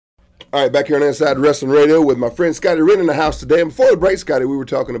All right, back here on Inside Wrestling Radio with my friend Scottie Wrenn in the house today. And before the break, Scottie, we were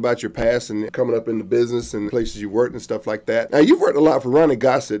talking about your past and coming up in the business and places you worked and stuff like that. Now, you've worked a lot for Ronnie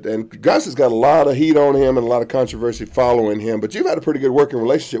Gossett, and Gossett's got a lot of heat on him and a lot of controversy following him, but you've had a pretty good working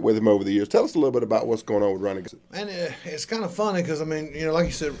relationship with him over the years. Tell us a little bit about what's going on with Ronnie Gossett. And it's kind of funny because, I mean, like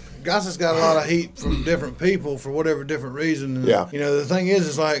you said, Gossett's got a lot of heat from different people for whatever different reason. And, yeah. The thing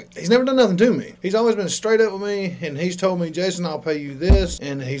is like, he's never done nothing to me. He's always been straight up with me, and he's told me, Jason, I'll pay you this,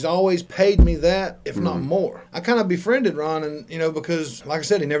 and he's always paid me that, if not more. I kind of befriended Ron, and, because, like I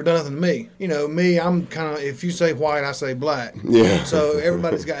said, he never done nothing to me. Me, I'm kind of, if you say white, I say black. Yeah. So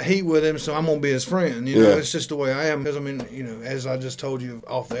everybody's got heat with him, so I'm going to be his friend. It's just the way I am. Because, as I just told you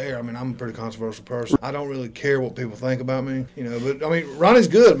off the air, I'm a pretty controversial person. I don't really care what people think about me, but, Ronnie's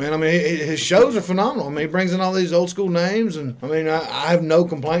good, man. His shows are phenomenal. He brings in all these old school names, and, I have no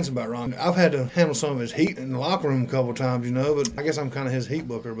complaints about Ron. I've had to handle some of his heat in the locker room a couple of times, but I guess I'm kind of his heat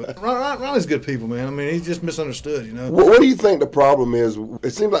booker. But Ronnie's good people, man. He's just misunderstood, What do you think the problem is?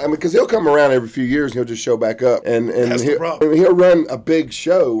 It seems like, because he'll come around every few years and he'll just show back up. And that's the problem. He'll run a big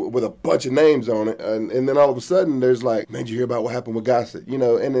show with a bunch of names on it. And then all of a sudden there's like, man, did you hear about what happened with Gossett?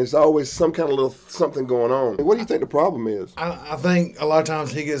 And there's always some kind of little something going on. What do you think the problem is? I think a lot of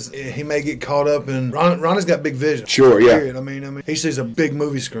times he may get caught up in, Ronnie's got big vision. Sure, yeah. Period. He sees a big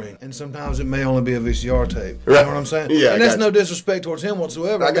movie screen, and sometimes it may only be a VCR tape. Right. You know what I'm saying? Yeah, and that's no disrespect towards him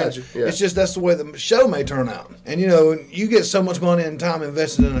whatsoever. I got you. Yeah. It's just that's the way the show may turn out. And, you get so much money and time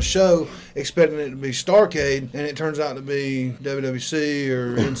invested in a show, expecting it to be Starrcade, and it turns out to be WWC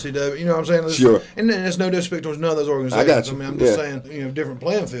or NCW. You know what I'm saying? Sure. And there's no disrespect towards none of those organizations. I got you. I'm just saying, different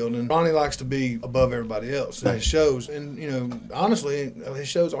playing field. And Ronnie likes to be above everybody else in his shows. And, honestly, his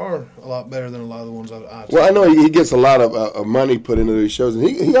shows are a lot better than a lot of the ones I Well, I know he gets a lot of money put into these shows, and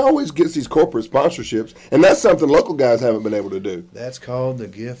he always gets these corporate sponsorships, and that's something local guys haven't been able to do. That's called the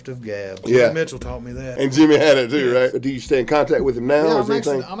gift of gab. Yeah. Jimmy Mitchell taught me that. And Jimmy had it too, right? Do you stay in contact with him now?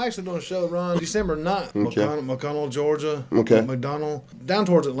 Yeah, I'm actually doing a show Ron December 9th. Okay. McConnell, Georgia. Okay. McDonald. Down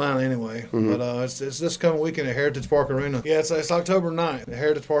towards Atlanta anyway. Mm-hmm. But it's this coming weekend at Heritage Park Arena. Yeah, it's October 9th at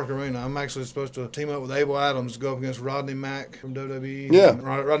Heritage Park Arena. I'm actually supposed to team up with Abel Adams to go up against Rodney Mack from WWE. Yeah.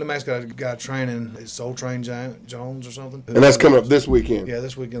 Rodney Mack's got a guy training, his Soul Train Jones or something. And that's coming up this weekend. Yeah,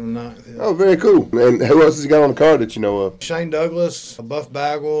 this weekend the 9th. Yeah. Oh, very cool. And who else has he got on the card that you know of? Shane Douglas, Buff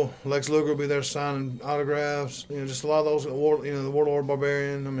Bagwell, Lex Luger will be there signing autographs. Just a lot of those, the Warlord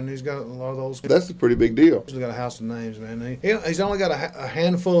Barbarian. He's got a lot of those. That's a pretty big deal. He's got a house of names, man. He's only got a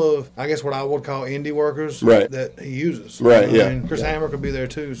handful of, I guess, what I would call indie workers that he uses. Right, yeah. Chris Hammer could be there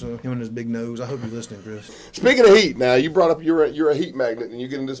too, so him and his big nose. I hope you're listening, Chris. Speaking of heat, now you brought up you're a heat magnet and you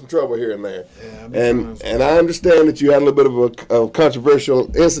get into some trouble here and there. Yeah, and I understand that you had a little bit of a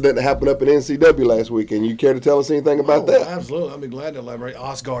controversial incident that happened up at NCW last weekend. You care to tell us anything about that? Absolutely. I'd be glad to elaborate.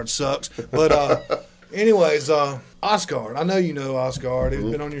 Osgard sucks. But anyways, Osgard. I know you know Osgard. He's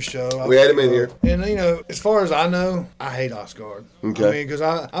been on your show. We had him in here. And, as far as I know, I hate Osgard. Okay. Because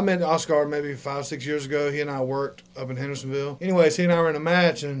I met Osgard maybe 5-6 years ago. He and I worked up in Hendersonville. Anyways, he and I were in a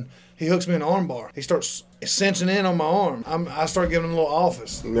match, and he hooks me in an arm bar. He starts cinching in on my arm. I start giving him a little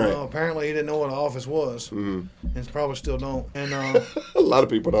office. Right. Apparently, he didn't know what an office was. Mm-hmm. And probably still don't. And a lot of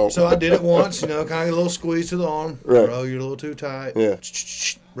people don't. So I did it once, kind of get a little squeeze to the arm. Right. Bro, you're a little too tight. Yeah.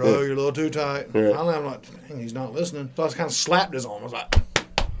 Bro, you're a little too tight. Yeah. Finally, I'm like, dang, he's not listening. So I kind of slapped his arm. I was like,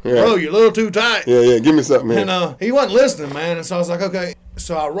 bro, you're a little too tight. Yeah, give me something here. And he wasn't listening, man. And so I was like, okay.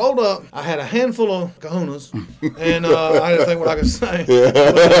 So I rolled up. I had a handful of kahunas, and I had to think what I could say.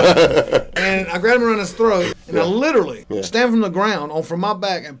 Yeah. And I grabbed him around his throat, and I literally stand from the ground from my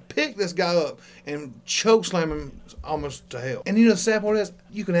back and pick this guy up and choke slam him almost to hell. And the sad part is,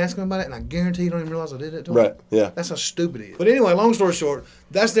 you can ask him about it, and I guarantee you don't even realize I did it to him. Right, yeah. That's how stupid he is. But anyway, long story short,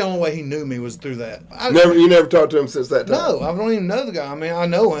 that's the only way he knew me was through that. You never talked to him since that time? No, I don't even know the guy. I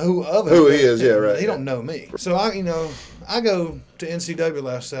know who he is, yeah, right. He don't know me. So I go to NCW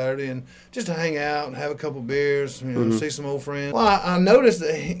last Saturday and just to hang out and have a couple beers, see some old friends. Well, I noticed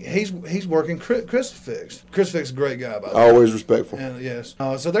that he's working Crucifix. Crucifix is a great guy, by the way. Always respectful. And yes.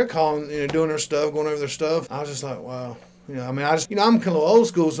 So they're calling, doing their stuff, going over their stuff. I was just like, wow. I'm kind of old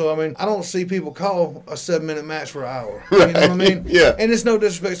school, so I don't see people call a 7-minute match for an hour. You know what I mean? Yeah. And it's no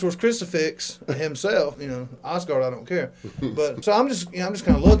disrespect towards Crucifix himself. Osgard, I don't care. But so I'm just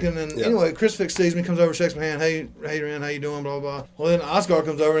kind of looking, and anyway, Crucifix sees me, comes over, shakes my hand. Hey, Ren, how you doing? Blah blah blah. Well, then Osgard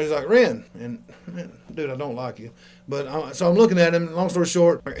comes over and he's like, Ren, and man, dude, I don't like you. But so I'm looking at him. Long story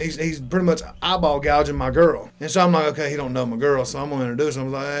short, he's pretty much eyeball gouging my girl, and so I'm like, okay, he don't know my girl, so I'm gonna introduce him.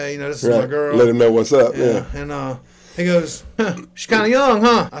 I'm like, hey, this is my girl. Let him know what's up. Yeah. And He goes, she's kind of young,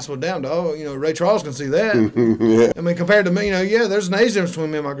 huh? I said, well, damn, dog. You know, Ray Charles can see that. Yeah. I mean, compared to me, you know, yeah, there's an age difference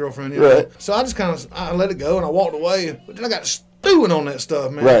between me and my girlfriend. You know? Right. So I just kind of I let it go and I walked away. But then I got stewing on that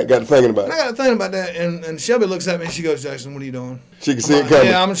stuff, man. Right, got to thinking about And I it. got to thinking about that. And Shelby looks at me and she goes, Jason, what are you doing? She can see it coming.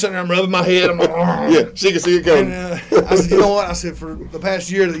 Yeah, I'm sitting there, I'm rubbing my head. I'm like, Yeah, she can see it coming. And I said, you know what? I said, for the past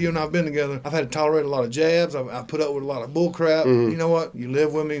year that you and I have been together, I've had to tolerate a lot of jabs. I've put up with a lot of bull crap. You know what? You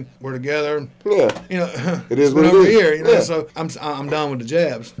live with me. We're together. Yeah. You know, It is it's what been it over is. a year. You know, Yeah. so I'm done with the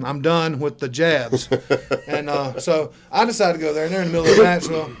jabs. I'm done with the jabs. And so I decided to go there, and they're in the middle of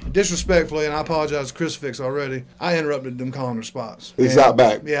Nashville. Disrespectfully, and I apologize to Chris Fix already, I interrupted them calling their spots. It's And- out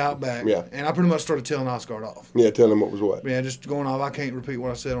back. Yeah, out back. Yeah. And I pretty much started telling Oscar off. Yeah, tell them what was what. Yeah, just going off. I can't repeat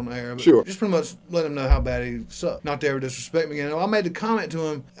what I said on the air, but Sure. just pretty much let him know how bad he sucked. Not to ever disrespect me again. I made the comment to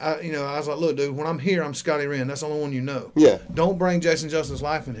him. I was like, "Look, dude, when I'm here, I'm Scottie Wrenn. That's the only one you know. Yeah. Don't bring Jason Justice's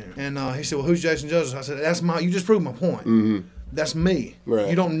life in here." And he said, "Well, who's Jason Justice?" I said, "That's my. You just proved my point. Mm-hmm. That's me. Right.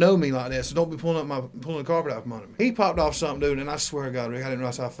 You don't know me like that, so don't be pulling the carpet out from under me." He popped off something, dude, and I swear to God, Rick, I didn't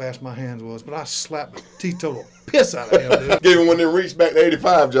realize how fast my hands was, but I slapped the teetotal piss out of him, dude. Gave him one of them reach back to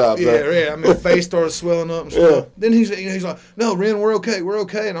 85 jobs. Yeah, huh? yeah. I mean, face started swelling up and stuff. Yeah. Then he's like, "No, Wrenn, we're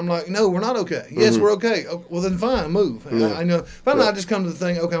okay. And I'm like, "No, we're not okay. Yes, we're okay. Oh, well, then fine, move." I know. Finally, I just come to the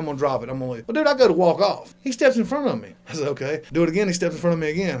thing. Okay, I'm gonna drop it. I'm gonna leave. Well, dude, I go to walk off. He steps in front of me. I said, "Okay." Do it again. He steps in front of me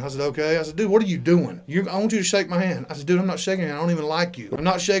again. I said, "Okay." I said, "Dude, what are you doing? I want you to shake my hand." I said, "Dude, I'm not shaking your hand. I don't even like you. I'm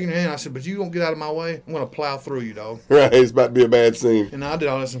not shaking your hand." I said, "But you won't get out of my way. I'm gonna plow through you, dog." Right, it's about to be a bad scene. And I did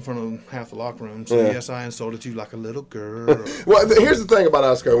all this in front of half the locker room. So Yeah. yes, I insulted you like a little girl. Well, here's the thing about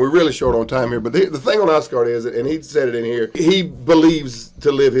Oscar. We're really short on time here, but the thing on Oscar is, and he said it in here, he believes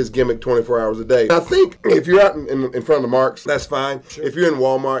to live his gimmick 24 hours a day. I think if you're out in front of the marks, that's fine. Sure. If you're in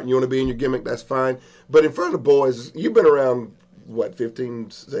Walmart and you want to be in your gimmick, that's fine. But in front of the boys, you've been around, what,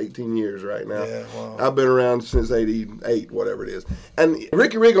 15, 18 years right now? Yeah, wow. I've been around since 88, whatever it is. And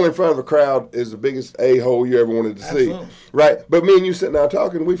Rikki Regal in front of a crowd is the biggest a-hole you ever wanted to see. Absolutely. Right? But me and you sitting down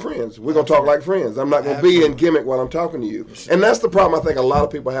talking, we friends. We're going to talk like friends. I'm not going to be in Absolutely. gimmick while I'm talking to you. And that's the problem I think a lot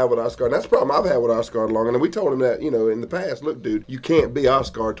of people have with Oscar. And that's the problem I've had with Oscar along. And we told him that, in the past, look, dude, you can't be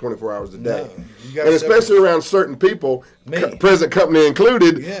Oscar 24 hours a day. No, you gotta and especially around certain people, Me. present company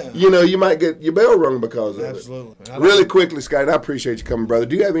included, Yeah. you might get your bell rung because of Absolutely. it. Really quickly, Scott, I appreciate you coming, brother.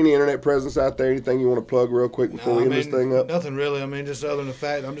 Do you have any internet presence out there? Anything you want to plug real quick before we end this thing up? Nothing really. I mean, just other than the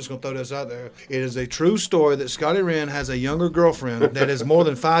fact, I'm just going to throw this out there. It is a true story that Scottie Wrenn has a younger girlfriend that is more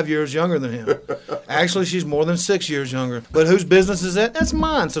than 5 years younger than him. Actually, she's more than 6 years younger. But whose business is that? That's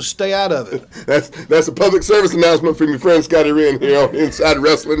mine, so stay out of it. That's a public service announcement from your friend Scottie Wrenn here on Inside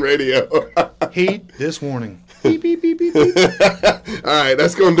Wrestling Radio. Heed this warning. Beep, beep, beep, beep, beep. All right,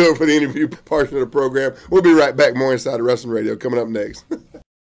 that's going to do it for the interview portion of the program. We'll be right back. More Inside Wrestling Radio coming up next.